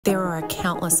There are a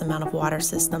countless amount of water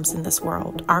systems in this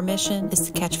world. Our mission is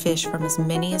to catch fish from as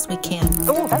many as we can.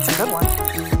 Oh, that's a good one.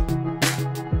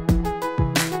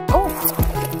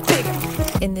 Oh,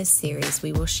 big. In this series,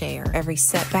 we will share every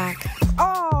setback.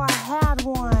 Oh, I had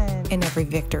one. And every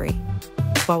victory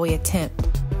while we attempt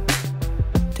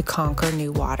to conquer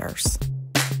new waters.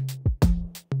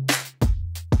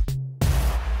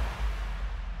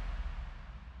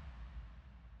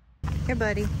 Here,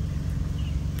 buddy.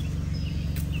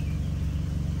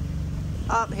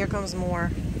 Oh, here comes more.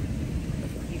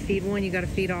 You feed one, you gotta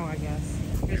feed all, I guess.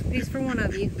 Here's a piece for one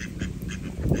of you.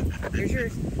 Here's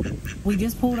yours. We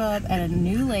just pulled up at a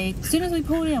new lake. As soon as we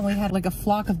pulled in, we had like a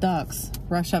flock of ducks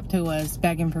rush up to us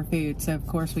begging for food. So of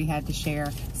course we had to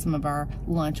share some of our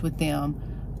lunch with them.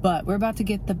 But we're about to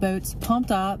get the boats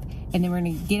pumped up and then we're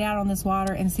gonna get out on this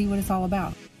water and see what it's all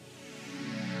about.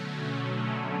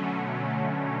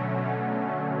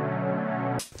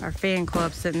 Our fan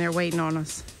club's sitting there waiting on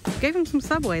us. Gave them some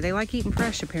Subway. They like eating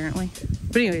fresh, apparently.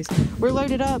 But anyways, we're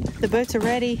loaded up. The boats are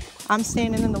ready. I'm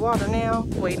standing in the water now,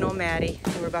 waiting on Maddie,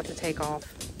 and we're about to take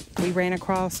off. We ran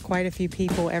across quite a few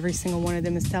people. Every single one of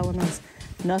them is telling us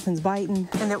nothing's biting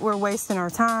and that we're wasting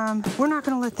our time. We're not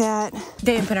gonna let that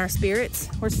dampen our spirits.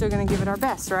 We're still gonna give it our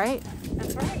best, right?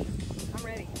 That's right. I'm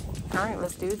ready. All right,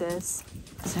 let's do this.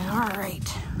 So, all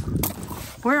right,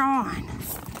 we're on.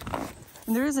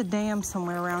 And there is a dam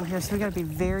somewhere around here, so we gotta be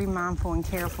very mindful and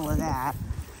careful of that.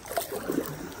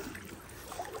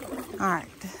 All right.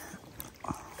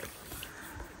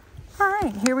 All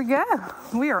right, here we go.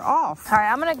 We are off. All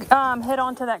right, I'm gonna head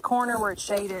on to that corner where it's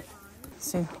shaded.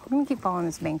 So we're gonna keep following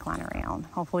this bank line around.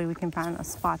 Hopefully we can find a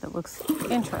spot that looks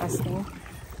interesting.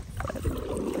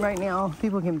 But right now,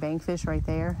 people can bank fish right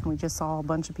there. We just saw a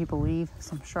bunch of people leave,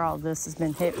 so I'm sure all of this has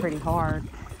been hit pretty hard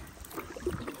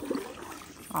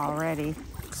already.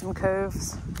 Some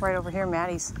coves right over here.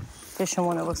 Maddie's fishing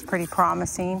one that looks pretty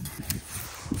promising.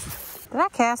 Did I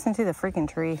cast into the freaking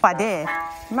tree? I did.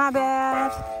 My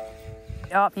bad.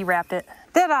 Oh, you wrapped it.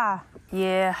 Did I?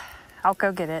 Yeah, I'll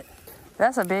go get it.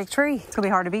 That's a big tree. It's gonna be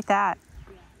hard to beat that.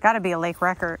 Gotta be a lake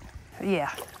record.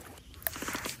 Yeah.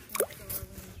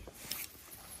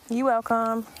 You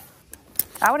welcome.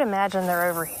 I would imagine they're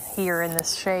over here in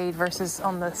this shade versus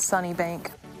on the sunny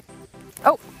bank.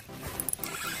 Oh.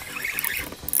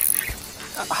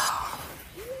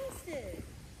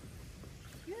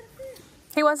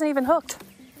 He wasn't even hooked.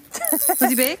 Was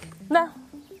he big? No.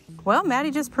 Well,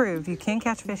 Maddie just proved you can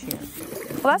catch fish here.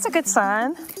 Well, that's a good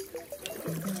sign.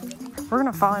 We're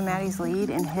gonna follow Maddie's lead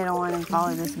and head on and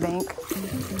follow this bank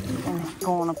and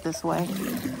go on up this way.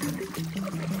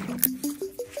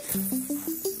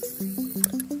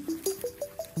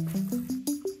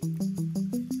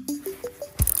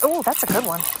 Oh, that's a good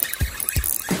one.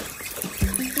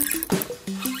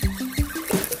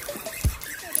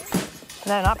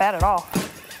 No, not bad at all.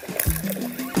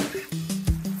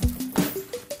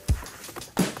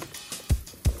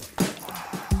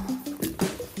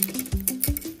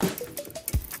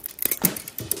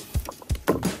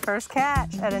 First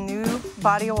catch at a new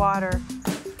body of water.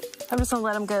 I'm just gonna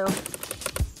let him go.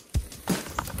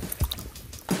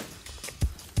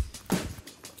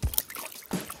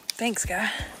 Thanks, guy.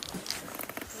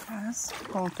 Let's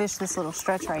go and fish this little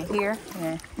stretch right here.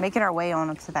 Yeah, making our way on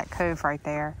up to that cove right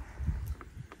there.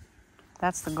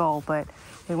 That's the goal, but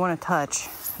we want to touch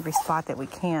every spot that we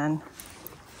can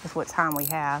with what time we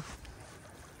have.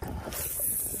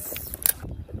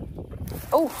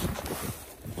 Oh,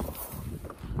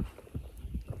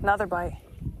 another bite.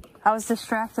 I was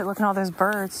distracted looking at all those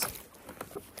birds.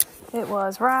 It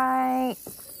was right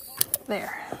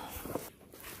there.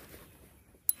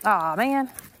 Aw, man.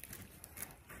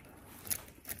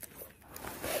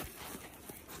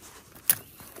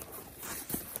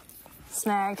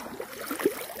 Snagged.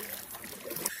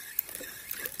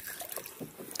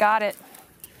 Got it.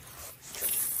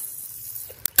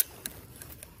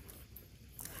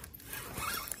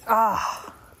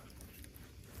 Ah.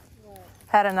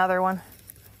 Had another one.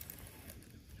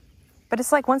 But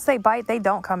it's like once they bite, they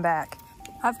don't come back.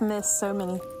 I've missed so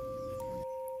many.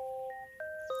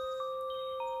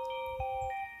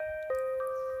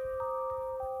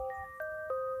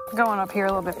 Going up here a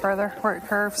little bit further where it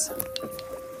curves.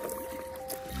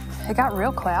 It got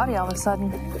real cloudy all of a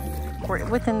sudden. We're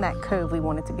within that cove we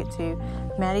wanted to get to.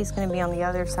 Maddie's gonna be on the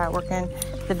other side working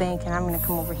the bank, and I'm gonna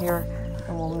come over here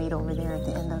and we'll meet over there at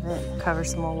the end of it. Cover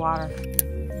some more water.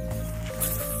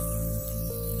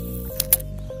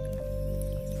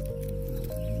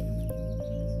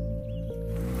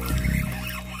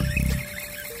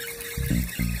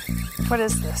 What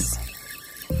is this?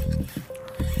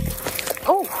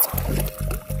 Oh!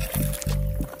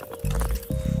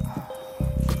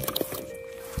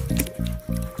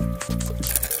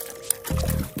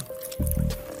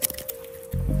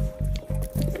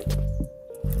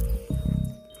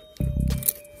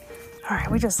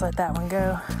 just let that one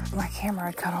go. My camera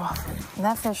had cut off. And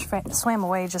that fish swam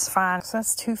away just fine. So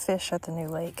that's 2 fish at the new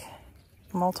lake.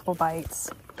 Multiple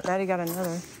bites. Daddy got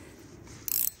another.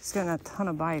 She's getting a ton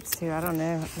of bites too. I don't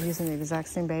know if I'm using the exact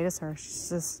same bait as her.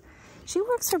 She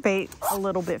works her bait a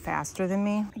little bit faster than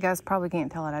me. You guys probably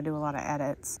can't tell it. I do a lot of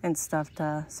edits and stuff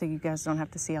so you guys don't have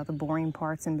to see all the boring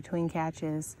parts in between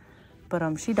catches. But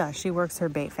she does. She works her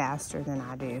bait faster than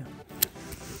I do.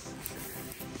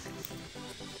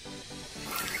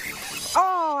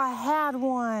 Oh, I had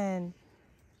one.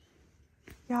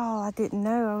 Y'all, I didn't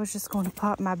know I was just going to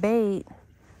pop my bait.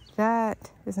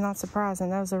 That is not surprising.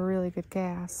 That was a really good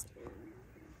cast.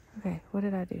 Okay, what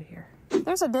did I do here?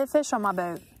 There's a dead fish on my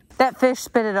boat. That fish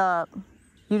spit it up.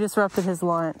 You disrupted his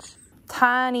lunch.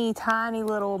 Tiny, tiny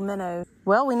little minnow.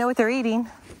 Well, we know what they're eating.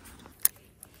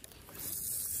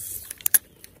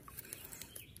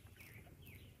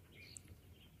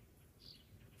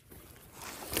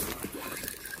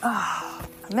 Oh,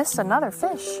 I missed another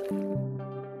fish.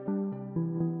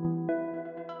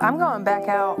 I'm going back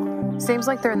out. Seems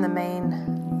like they're in the main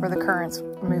where the current's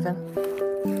moving.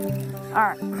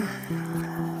 All right,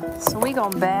 so we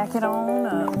gonna back it on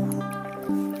up.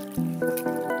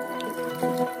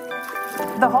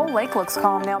 The whole lake looks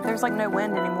calm now. There's like no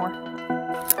wind anymore.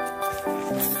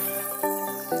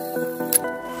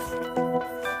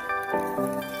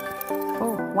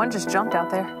 Oh, one just jumped out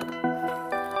there.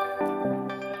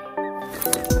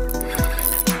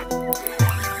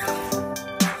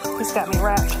 He's got me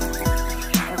wrapped.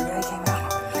 There we go, he came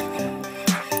out.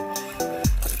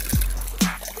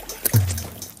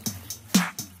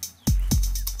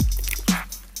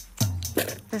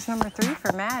 There's number 3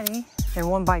 for Maddie and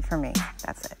 1 bite for me.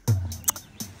 That's it.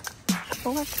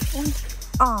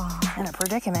 Oh, in a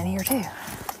predicament here too.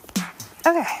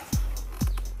 Okay.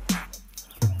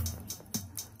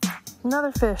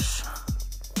 Another fish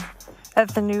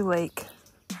at the new lake.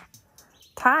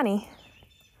 Tiny,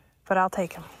 but I'll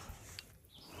take him.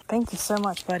 Thank you so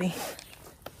much, buddy.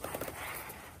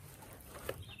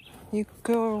 You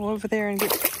go over there and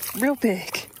get real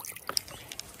big.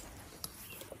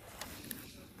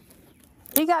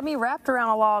 He got me wrapped around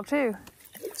a log too.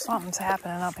 Something's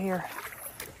happening up here.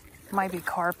 Might be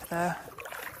carp though.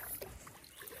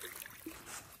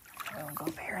 I'll go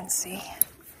up here and see.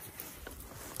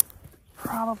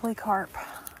 Probably carp.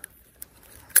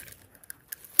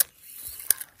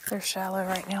 They're shallow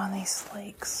right now in these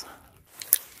lakes.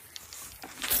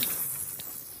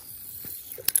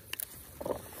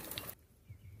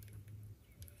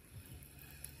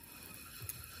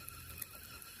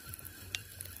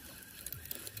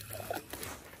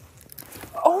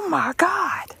 Oh my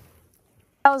God!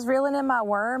 I was reeling in my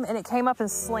worm and it came up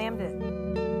and slammed it.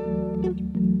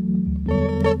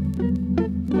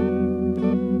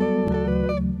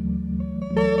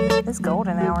 It's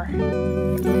golden hour.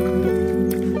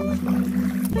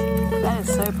 That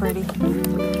is so pretty.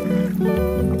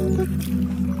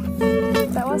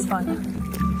 That was fun.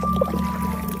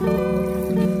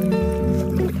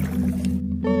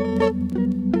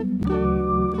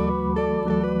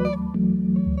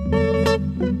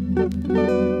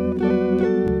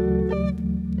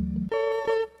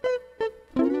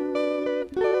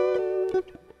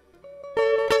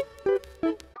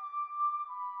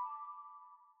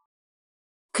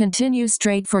 Continue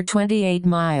straight for 28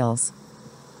 miles.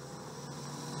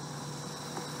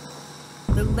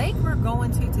 The lake we're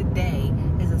going to today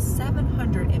is a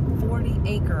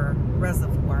 740-acre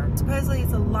reservoir. Supposedly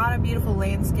it's a lot of beautiful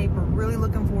landscape. We're really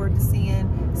looking forward to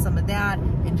seeing some of that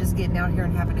and just getting out here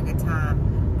and having a good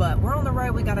time. But we're on the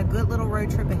road. We got a good little road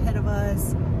trip ahead of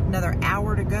us. Another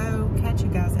hour to go. Catch you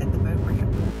guys at the boat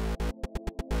ramp.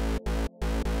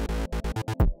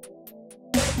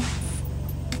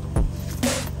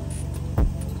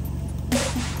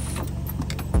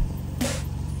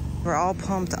 We're all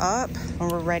pumped up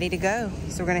and we're ready to go.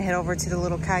 So we're gonna head over to the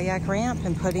little kayak ramp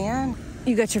and put in.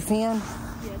 You got your fin?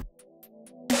 Yeah.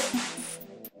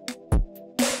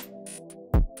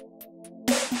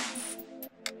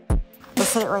 We'll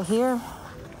set it right here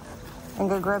and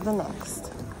go grab the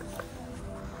next.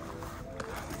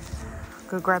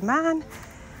 Go grab mine.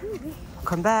 We'll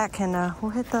come back and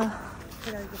we'll hit the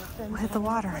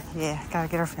water. Yeah, gotta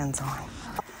get our fins on.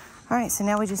 All right, so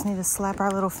now we just need to slap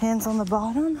our little fins on the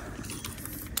bottom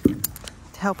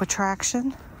to help with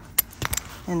traction,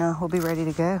 and we'll be ready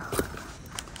to go.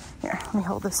 Here, let me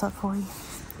hold this up for you.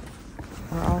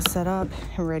 We're all set up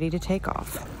and ready to take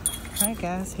off. All right,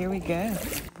 guys, here we go.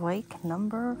 Lake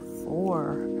number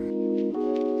 4.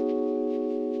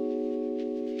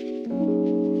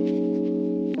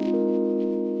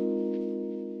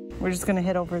 we're just gonna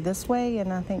head over this way,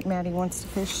 and I think Maddie wants to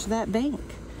fish that bank.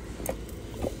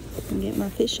 And get my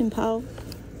fishing pole.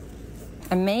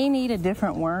 I may need a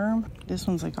different worm. This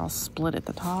one's like all split at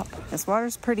the top. This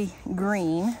water's pretty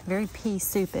green, very pea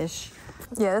soupish.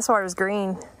 Yeah, this water's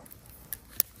green.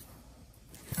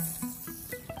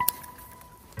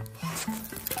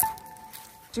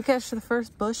 Did you catch the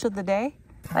first bush of the day?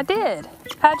 I did.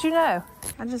 How'd you know?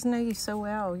 I just know you so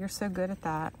well. You're so good at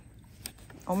that.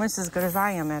 Almost as good as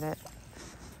I am at it.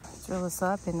 Let's reel this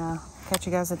up and catch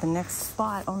you guys at the next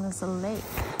spot on this lake.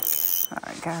 All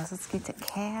right, guys, let's get to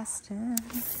casting.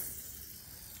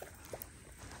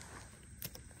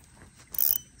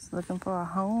 Just looking for a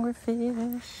hungry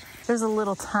fish. There's a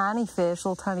little tiny fish,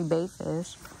 little tiny bait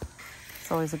fish. It's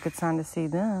always a good sign to see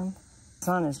them. The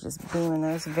sun is just beaming though.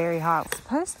 It's very hot. It's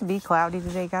supposed to be cloudy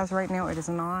today, guys. Right now, it is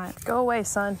not. Go away,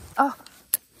 sun. Oh,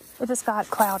 it just got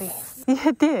cloudy. Yeah,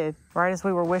 it did. Right as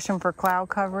we were wishing for cloud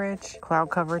coverage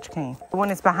came. When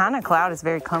it's behind a cloud, it's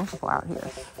very comfortable out here.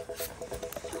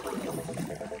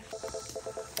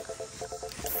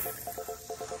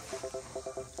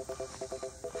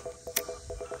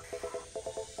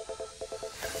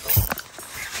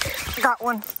 Got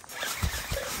one.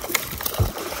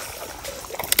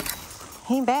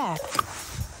 He ain't bad.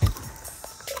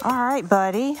 All right,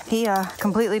 buddy. He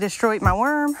completely destroyed my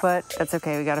worm, but that's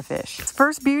okay. We got a fish. It's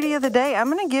first beauty of the day. I'm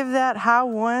gonna give that high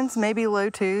ones, maybe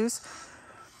low twos.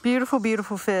 Beautiful,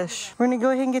 beautiful fish. We're gonna go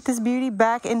ahead and get this beauty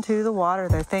back into the water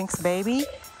though. Thanks, baby.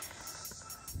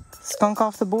 Skunk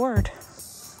off the board.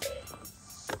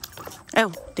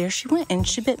 Oh, there she went, and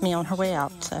she bit me on her way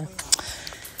out, so.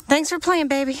 Thanks for playing,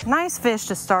 baby. Nice fish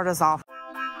to start us off.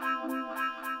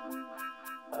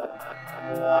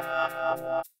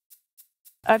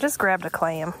 I just grabbed a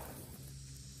clam.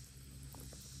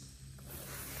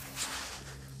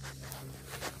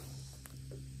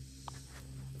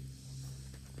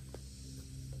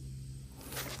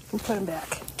 And put him back.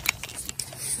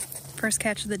 First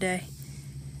catch of the day.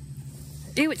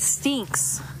 Ew, it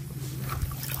stinks.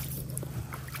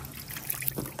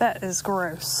 That is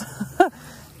gross.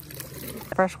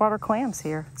 Freshwater clams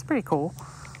here. It's pretty cool.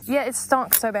 Yeah, it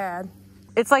stunk so bad.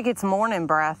 It's like it's morning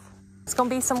breath. It's gonna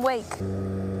be some wake.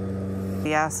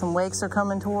 Yeah, some wakes are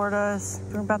coming toward us.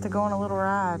 We're about to go on a little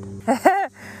ride.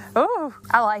 Ooh,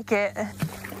 I like it.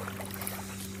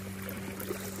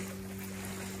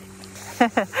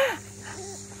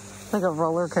 Like a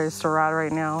roller coaster ride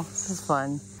right now. This is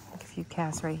fun. Make a few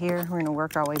casts right here. We're gonna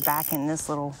work our way back in this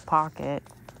little pocket.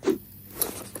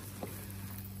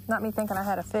 Not me thinking I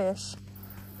had a fish.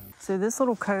 So this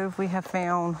little cove we have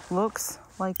found looks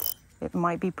like it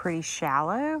might be pretty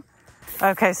shallow.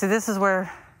 Okay, so this is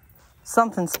where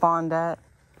something spawned at.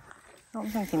 I don't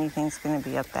think anything's gonna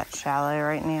be up that shallow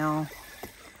right now.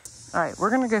 All right,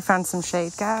 we're gonna go find some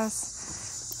shade,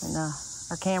 guys. And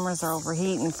our cameras are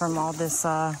overheating from all this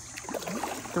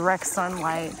direct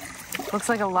sunlight. Looks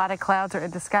like a lot of clouds are in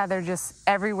the sky. They're just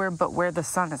everywhere but where the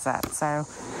sun is at, so.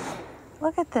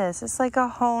 Look at this. It's like a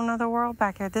whole nother world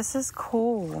back here. This is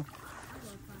cool.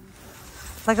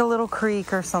 Like a little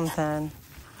creek or something.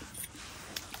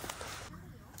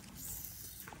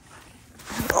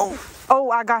 Oh,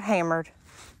 I got hammered.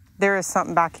 There is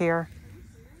something back here.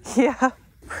 Yeah,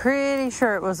 pretty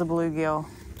sure it was a bluegill.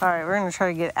 All right, we're gonna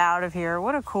try to get out of here.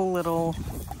 What a cool little,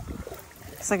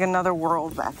 it's like another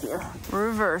world back here.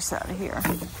 Reverse out of here.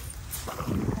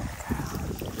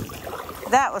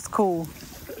 That was cool.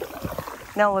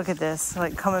 Now look at this,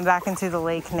 like coming back into the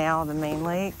lake now, the main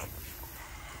lake.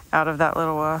 Out of that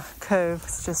little cove.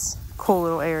 It's just a cool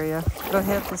little area. Go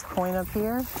hit this point up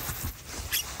here.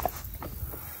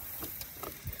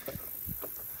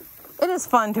 It is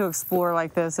fun to explore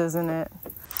like this, isn't it?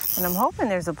 And I'm hoping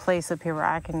there's a place up here where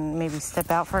I can maybe step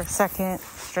out for a second,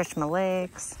 stretch my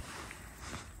legs,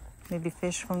 maybe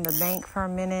fish from the bank for a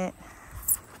minute.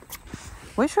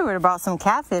 Wish we would have brought some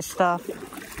catfish stuff.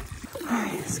 All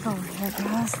right, let's go over here,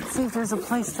 guys. Let's see if there's a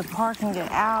place to park and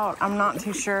get out. I'm not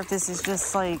too sure if this is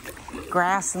just like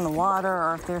grass in the water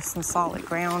or if there's some solid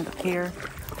ground up here.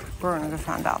 We're gonna go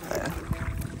find out though.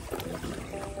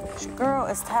 This girl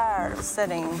is tired of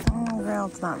sitting. Oh, the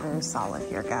ground's not very solid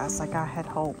here, guys, like I had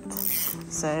hoped.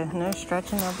 So no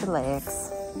stretching of the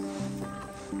legs.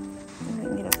 Maybe we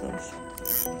can get a fish.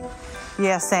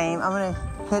 Yeah, same. I'm gonna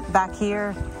hit back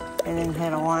here and then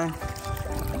head on.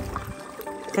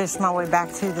 Fish my way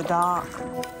back to the dock.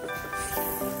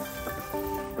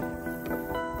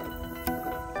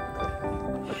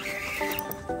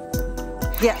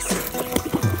 Yes.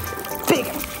 Big.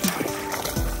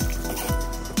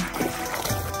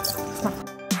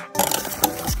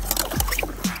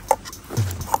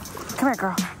 Come here,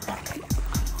 girl.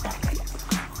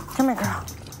 Come here, girl.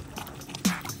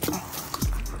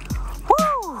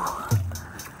 Woo!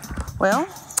 Well,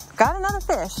 got another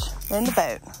fish in the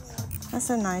boat. That's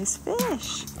a nice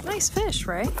fish. Nice fish,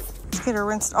 right? Let's get her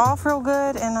rinsed off real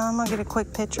good, and I'm gonna get a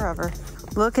quick picture of her.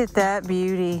 Look at that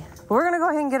beauty. We're gonna go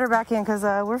ahead and get her back in because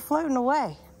we're floating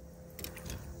away.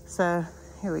 So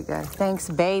here we go. Thanks,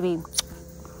 baby.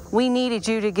 We needed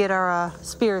you to get our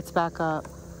spirits back up.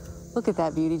 Look at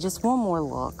that beauty. Just one more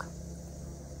look.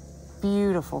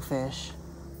 Beautiful fish.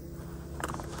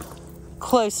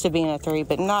 Close to being a 3,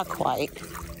 but not quite.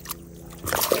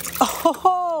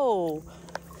 Oh,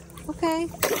 okay.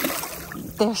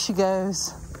 There she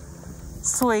goes.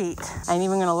 Sweet. I ain't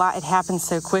even gonna lie, it happened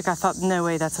so quick. I thought, no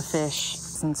way, that's a fish.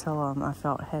 Until I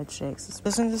felt head shakes.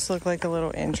 Doesn't this look like a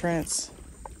little entrance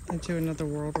into another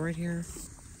world right here?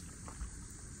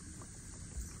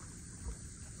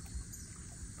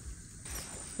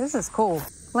 This is cool.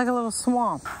 Like a little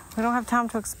swamp. We don't have time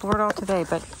to explore it all today,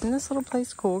 but isn't this little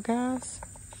place cool, guys?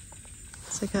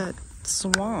 It's like a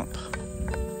swamp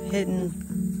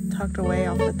hidden, tucked away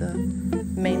off of the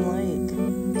main lake.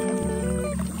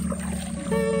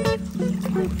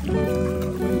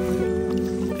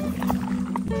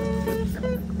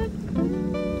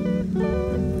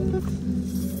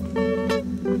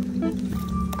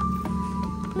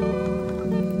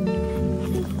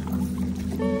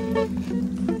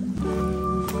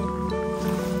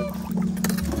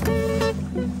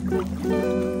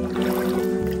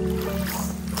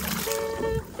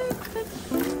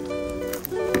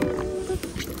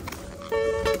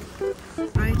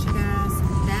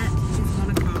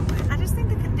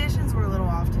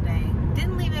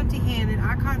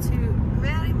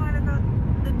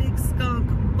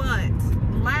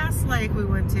 We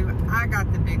went to, I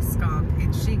got the big skunk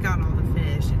and she got all the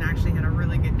fish and actually had a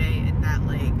really good day at that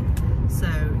lake. So,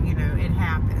 you know, it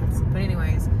happens. But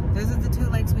anyways, those are the 2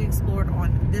 lakes we explored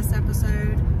on this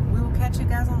episode. We will catch you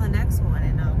guys on the next one.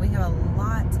 And we have a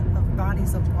lot of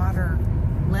bodies of water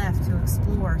left to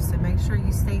explore. So make sure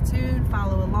you stay tuned,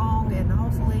 follow along, and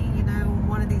hopefully, you know,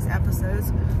 one of these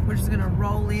episodes, we're just gonna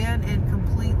roll in and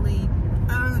completely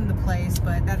own the place,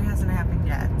 but that hasn't happened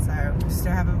yet, so we're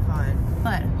still having fun.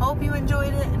 But hope you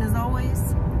enjoyed it, and as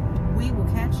always, we will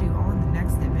catch you on the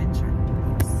next adventure.